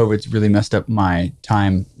know. COVID's really messed up my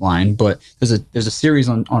timeline, but there's a series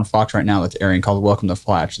on Fox right now that's airing called Welcome to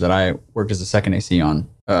Flatch that I worked as a second AC on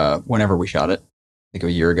whenever we shot it, I think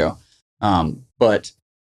a year ago. But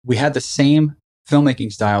we had the same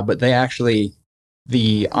filmmaking style, but they actually,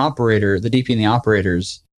 the DP and the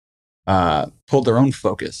operators pulled their own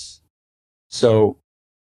focus. So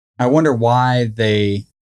I wonder why they,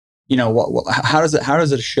 how does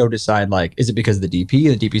a show decide, like, is it because of the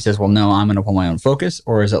DP? The DP says, well, no, I'm going to pull my own focus.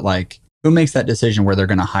 Or is it like, who makes that decision where they're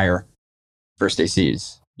going to hire first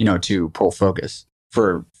ACs, to pull focus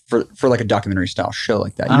for like a documentary style show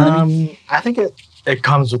like that? You know what I mean? I think it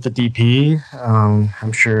comes with the DP.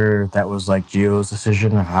 I'm sure that was like Gio's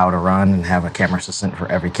decision of how to run and have a camera assistant for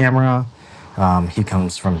every camera. He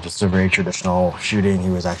comes from just a very traditional shooting.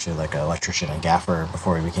 He was actually like an electrician and gaffer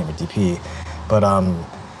before he became a DP. But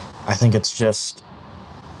I think it's just,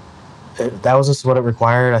 that was just what it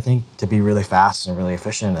required, I think, to be really fast and really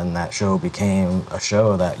efficient. And that show became a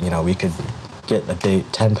show that, we could get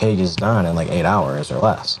 10 pages done in like 8 hours or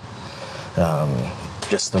less.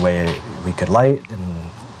 Just the way we could light,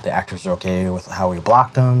 and the actors are okay with how we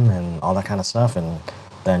blocked them and all that kind of stuff. And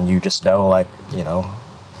then you just know, like,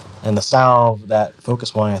 and the style that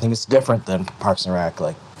focus point, I think it's different than Parks and Rec.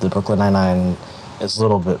 Like the Brooklyn Nine-Nine is a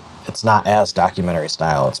little bit, it's not as documentary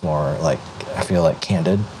style. It's more like, I feel like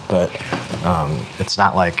candid, but it's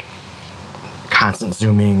not like constant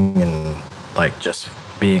zooming and like just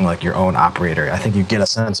being like your own operator. I think you get a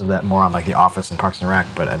sense of that more on like The Office and Parks and Rec,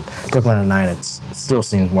 but at Brooklyn Nine-Nine, it still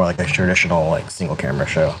seems more like a traditional like single camera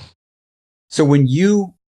show. So when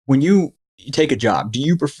you take a job, do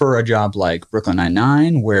you prefer a job like Brooklyn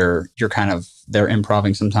Nine-Nine where you're they're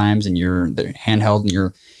improving sometimes and they're handheld and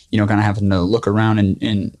you're, kind of having to look around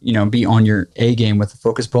and be on your A game with the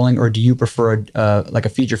focus pulling? Or do you prefer like a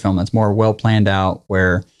feature film that's more well planned out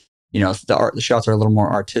where, the shots are a little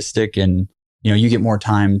more artistic and, you get more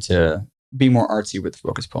time to be more artsy with the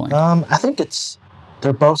focus pulling? I think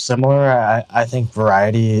they're both similar. I think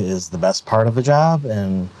variety is the best part of the job.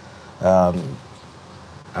 And,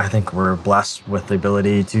 I think we're blessed with the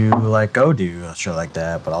ability to like go do a show like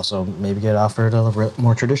that, but also maybe get offered a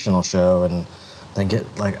more traditional show and then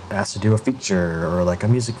get like asked to do a feature or like a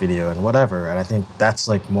music video and whatever. And I think that's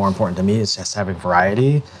like more important to me, is just having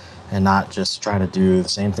variety and not just trying to do the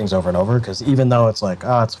same things over and over. Because even though it's like,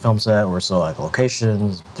 it's a film set, we're still like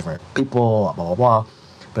locations, different people, blah, blah, blah.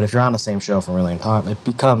 But if you're on the same show for a really long time, it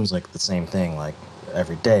becomes like the same thing like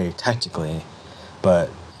every day technically, but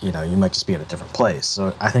you might just be at a different place.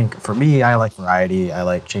 So I think for me, I like variety. I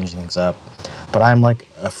like changing things up. But I'm like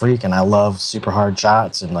a freak and I love super hard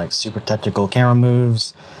shots and like super technical camera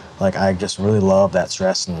moves. Like, I just really love that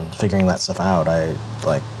stress and figuring that stuff out. I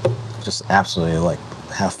like just absolutely like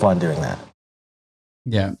have fun doing that.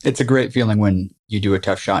 Yeah, it's a great feeling when you do a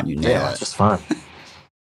tough shot and you nail it. It's just fun.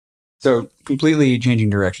 So completely changing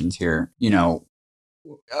directions here.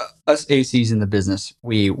 Us ACs in the business,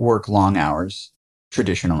 we work long hours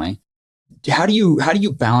traditionally. How do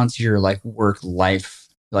you balance your like work life,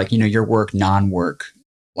 like your work non-work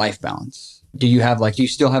life balance? Do you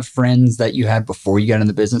still have friends that you had before you got in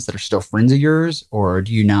the business that are still friends of yours, or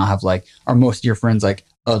do you now have are most of your friends like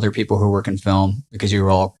other people who work in film because you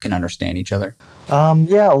all can understand each other?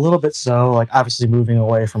 Yeah, a little bit so. Like, obviously moving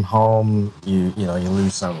away from home, you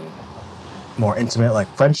lose some more intimate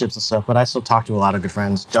like friendships and stuff, but I still talk to a lot of good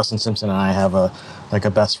friends. Justin Simpson and I have a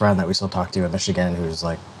best friend that we still talk to in Michigan who's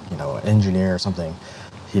like, an engineer or something.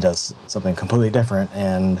 He does something completely different,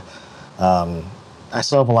 and I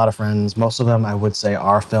still have a lot of friends. Most of them I would say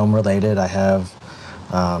are film related. I have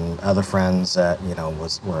other friends that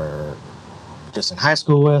were just in high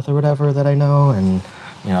school with or whatever that I know, and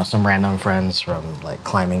some random friends from like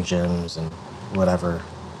climbing gyms and whatever,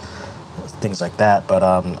 things like that. But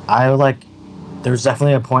there's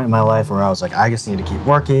definitely a point in my life where I was like, I just need to keep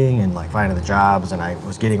working and like finding the jobs, and I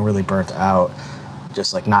was getting really burnt out,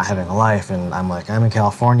 just like not having a life. And I'm like, I'm in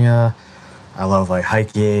California. I love like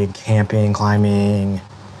hiking, camping, climbing,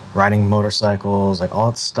 riding motorcycles. Like, all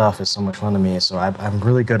that stuff is so much fun to me. So I'm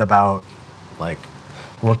really good about like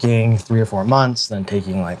working 3 or 4 months, then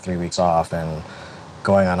taking like 3 weeks off and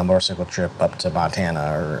going on a motorcycle trip up to Montana,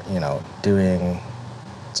 or doing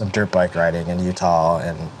some dirt bike riding in Utah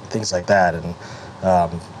and things like that. And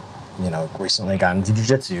recently got into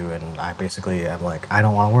jiu-jitsu, and I'm like, I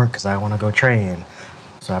don't want to work because I want to go train.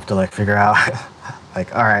 So I have to like figure out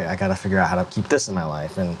like, all right, I got to figure out how to keep this in my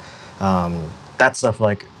life. And that stuff,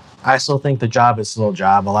 like, I still think the job is still a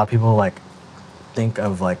job. A lot of people like think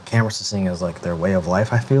of like camera assisting as like their way of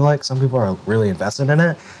life. I feel like some people are really invested in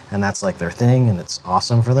it, and that's like their thing, and it's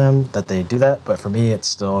awesome for them that they do that. But for me, it's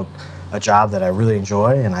still a job that I really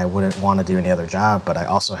enjoy, and I wouldn't want to do any other job. But I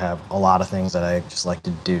also have a lot of things that I just like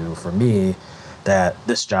to do for me that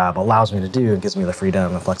this job allows me to do, and gives me the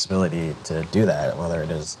freedom and flexibility to do that, whether it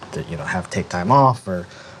is to take time off or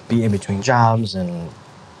be in between jobs, and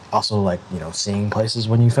also like seeing places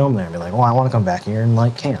when you film there and be like, well, I want to come back here and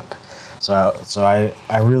like camp. So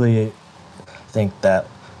I really think that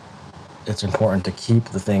it's important to keep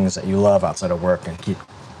the things that you love outside of work and keep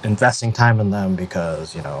investing time in them,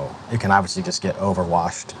 because it can obviously just get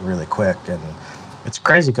overwashed really quick. And it's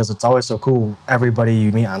crazy because it's always so cool. Everybody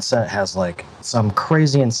you meet on set has like some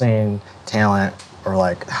crazy insane talent or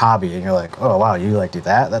like hobby, and you're like, oh wow, you like do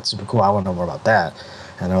that? That's super cool. I want to know more about that.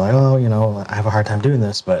 And they're like, oh, I have a hard time doing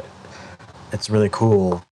this, but it's really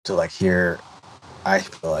cool to like hear. I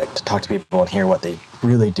feel like to talk to people and hear what they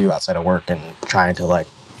really do outside of work, and trying to like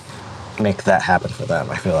make that happen for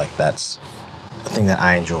them. I feel like that's the thing that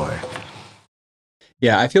I enjoy.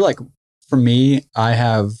 Yeah, I feel like for me, I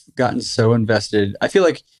have gotten so invested. I feel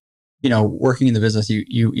like, working in the business,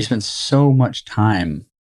 you spend so much time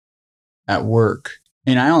at work.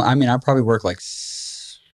 And I probably work like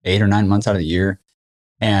 8 or 9 months out of the year.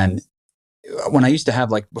 And when I used to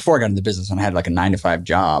have before I got into the business, when I had like a 9-to-5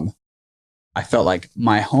 job, I felt like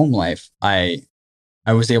my home life, I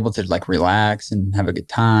was able to like relax and have a good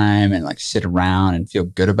time and like sit around and feel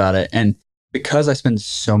good about it. And because I spend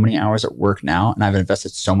so many hours at work now, and I've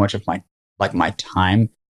invested so much of my time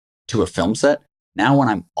to a film set, now when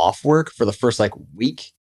I'm off work for the first like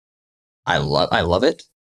week, I love it.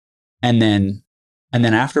 And then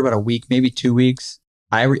after about a week, maybe 2 weeks,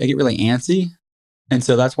 I get really antsy. And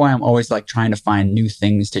so that's why I'm always like trying to find new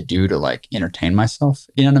things to do to like entertain myself.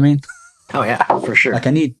 You know what I mean? Oh yeah, for sure. Like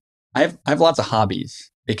I have lots of hobbies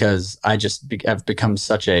because I just have become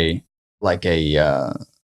such I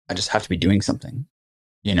just have to be doing something,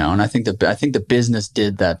 and I think the business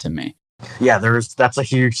did that to me. Yeah, that's a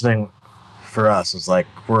huge thing for us. It's like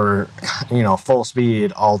we're, full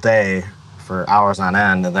speed all day for hours on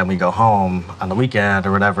end, and then we go home on the weekend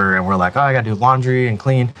or whatever, and we're like, oh, I gotta do laundry and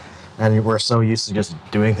clean. And we're so used to just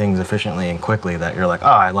doing things efficiently and quickly that you're like, oh,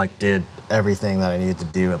 I like did everything that I needed to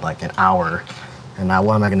do in like an hour. And now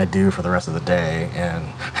what am I going to do for the rest of the day? And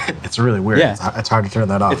it's really weird. Yeah. It's hard to turn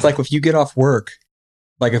that off. It's like if you get off work,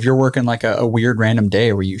 like if you're working like a weird random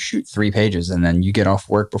day where you shoot 3 pages and then you get off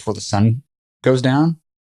work before the sun goes down.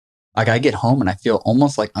 Like I get home and I feel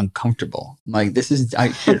almost like uncomfortable. Like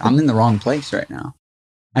I'm in the wrong place right now.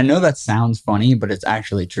 I know that sounds funny, but it's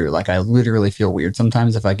actually true. Like I literally feel weird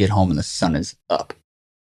sometimes if I get home and the sun is up.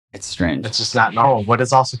 It's strange. It's just not normal, but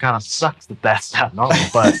it also kind of sucks that that's not normal.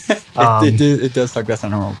 But it does suck that's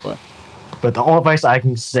not normal. But But the only advice I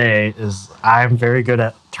can say is I'm very good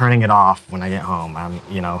at turning it off when I get home.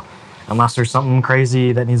 Unless there's something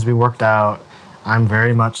crazy that needs to be worked out, I'm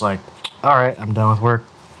very much like, all right, I'm done with work.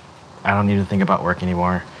 I don't need to think about work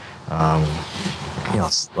anymore.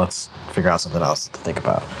 Let's figure out something else to think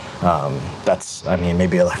about.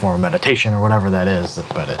 Maybe a form of meditation or whatever that is,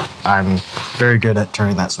 but I'm very good at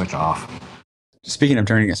turning that switch off. Speaking of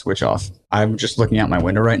turning a switch off, I'm just looking out my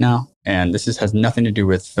window right now, and has nothing to do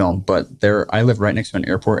with film, but I live right next to an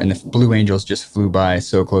airport, and the Blue Angels just flew by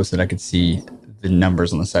so close that I could see the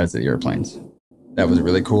numbers on the sides of the airplanes. That was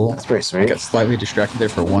really cool. That's pretty sweet. I got slightly distracted there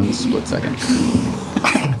for one split second.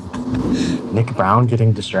 Nick Brown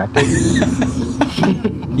getting distracted.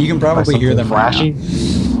 You can probably hear them flashy.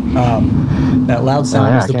 Right now. That loud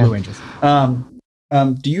sound is the Blue Angels.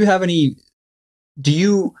 Do you have any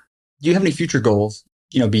future goals,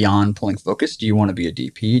 beyond pulling focus? Do you want to be a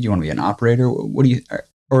DP? Do you want to be an operator? Or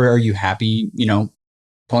are you happy,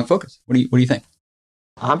 pulling focus? What do you think?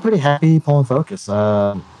 I'm pretty happy pulling focus.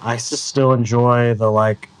 I just still enjoy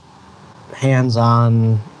the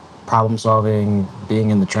hands-on problem solving,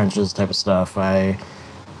 being in the trenches type of stuff. I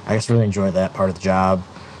just really enjoy that part of the job.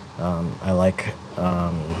 I like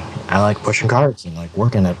pushing carts and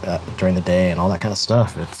working during the day and all that kind of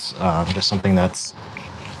stuff. It's just something that's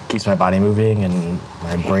keeps my body moving and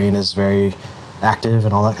my brain is very active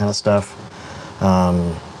and all that kind of stuff.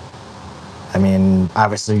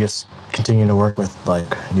 Obviously just continuing to work with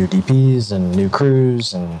new DPs and new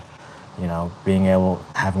crews and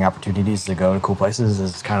having opportunities to go to cool places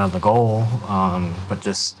is kind of the goal. But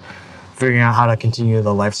just figuring out how to continue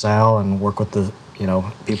the lifestyle and work with the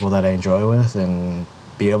people that I enjoy with and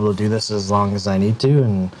be able to do this as long as I need to.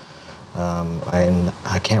 And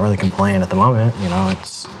I can't really complain at the moment.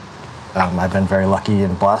 I've been very lucky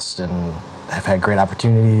and blessed and have had great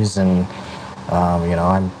opportunities, and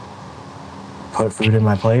I'm put food in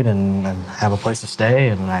my plate and have a place to stay,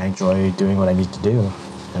 and I enjoy doing what I need to do.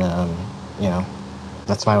 And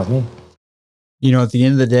that's fine with me. At the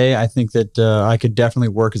end of the day, I think that I could definitely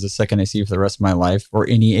work as a second AC for the rest of my life, or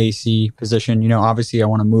any AC position. Obviously I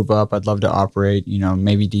want to move up. I'd love to operate,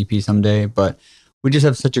 maybe DP someday, but we just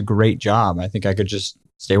have such a great job. I think I could just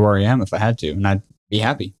stay where I am if I had to, and I'd be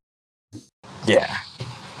happy. Yeah.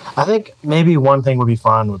 I think maybe one thing would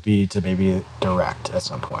be to maybe direct at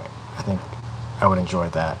some point. I think I would enjoy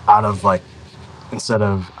that instead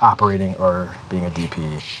of operating or being a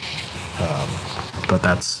DP. But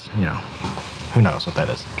that's, who knows what that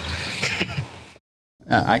is.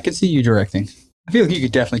 I could see you directing. I feel like you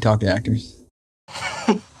could definitely talk to actors.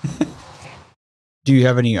 Do you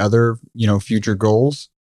have any other, future goals?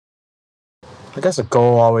 I guess a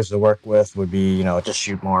goal always to work with would be, just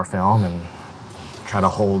shoot more film and try to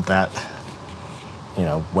hold that,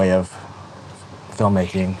 way of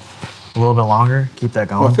filmmaking a little bit longer, keep that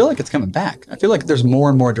going. Well, I feel like it's coming back. I feel like there's more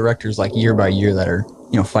and more directors year by year that are,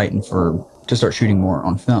 fighting to start shooting more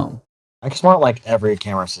on film. I just want every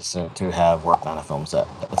camera assistant to have worked on a film set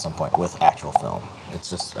at some point with actual film. It's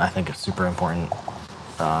just, I think it's super important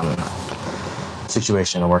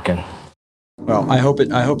situation to work in. Well, I hope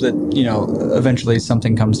that, eventually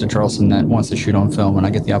something comes to Charleston that wants to shoot on film and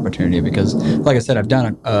I get the opportunity, because like I said, I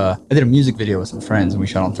did a music video with some friends and we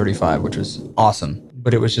shot on 35, which was awesome,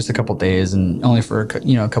 but it was just a couple days and only for,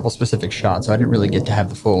 a couple specific shots. So I didn't really get to have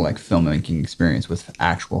the full filmmaking experience with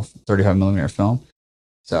actual 35 millimeter film.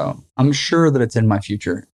 So I'm sure that it's in my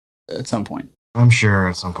future at some point. I'm sure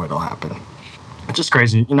at some point it'll happen. It's just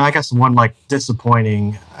crazy. I guess one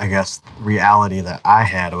disappointing, reality that I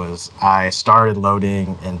had was I started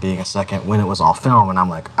loading and being a second when it was all film. And I'm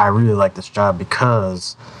like, I really like this job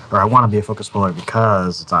I want to be a focus puller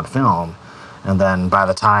because it's on film. And then by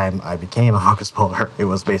the time I became a focus puller, it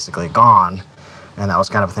was basically gone. And that was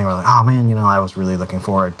kind of a thing where oh man, I was really looking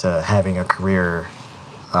forward to having a career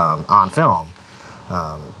on film.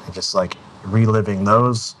 And just reliving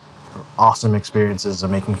those awesome experiences of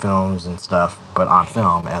making films and stuff, but on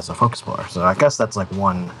film as a focus puller. So I guess that's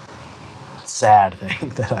one sad thing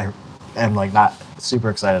that I am not super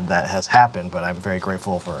excited that has happened, but I'm very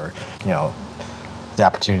grateful for, the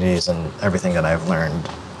opportunities and everything that I've learned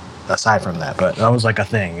aside from that. But that was a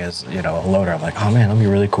thing as, a loader. I'm oh man, it'd be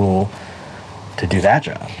really cool to do that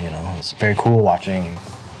job. It's very cool watching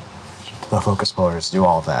the focus pullers do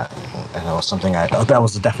all of that. And it was something that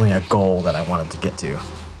was definitely a goal that I wanted to get to.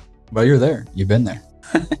 Well, you're there. You've been there.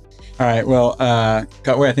 All right. Well,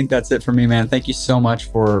 Cutway, I think that's it for me, man. Thank you so much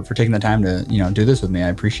for taking the time to, do this with me. I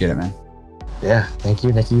appreciate it, man. Yeah. Thank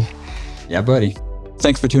you, Nikki. Yeah, buddy.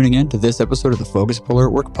 Thanks for tuning in to this episode of the Focus Puller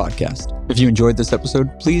at Work podcast. If you enjoyed this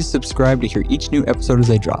episode, please subscribe to hear each new episode as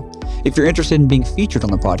they drop. If you're interested in being featured on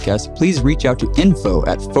the podcast, please reach out to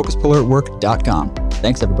info@focuspulleratwork.com.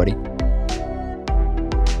 Thanks, everybody.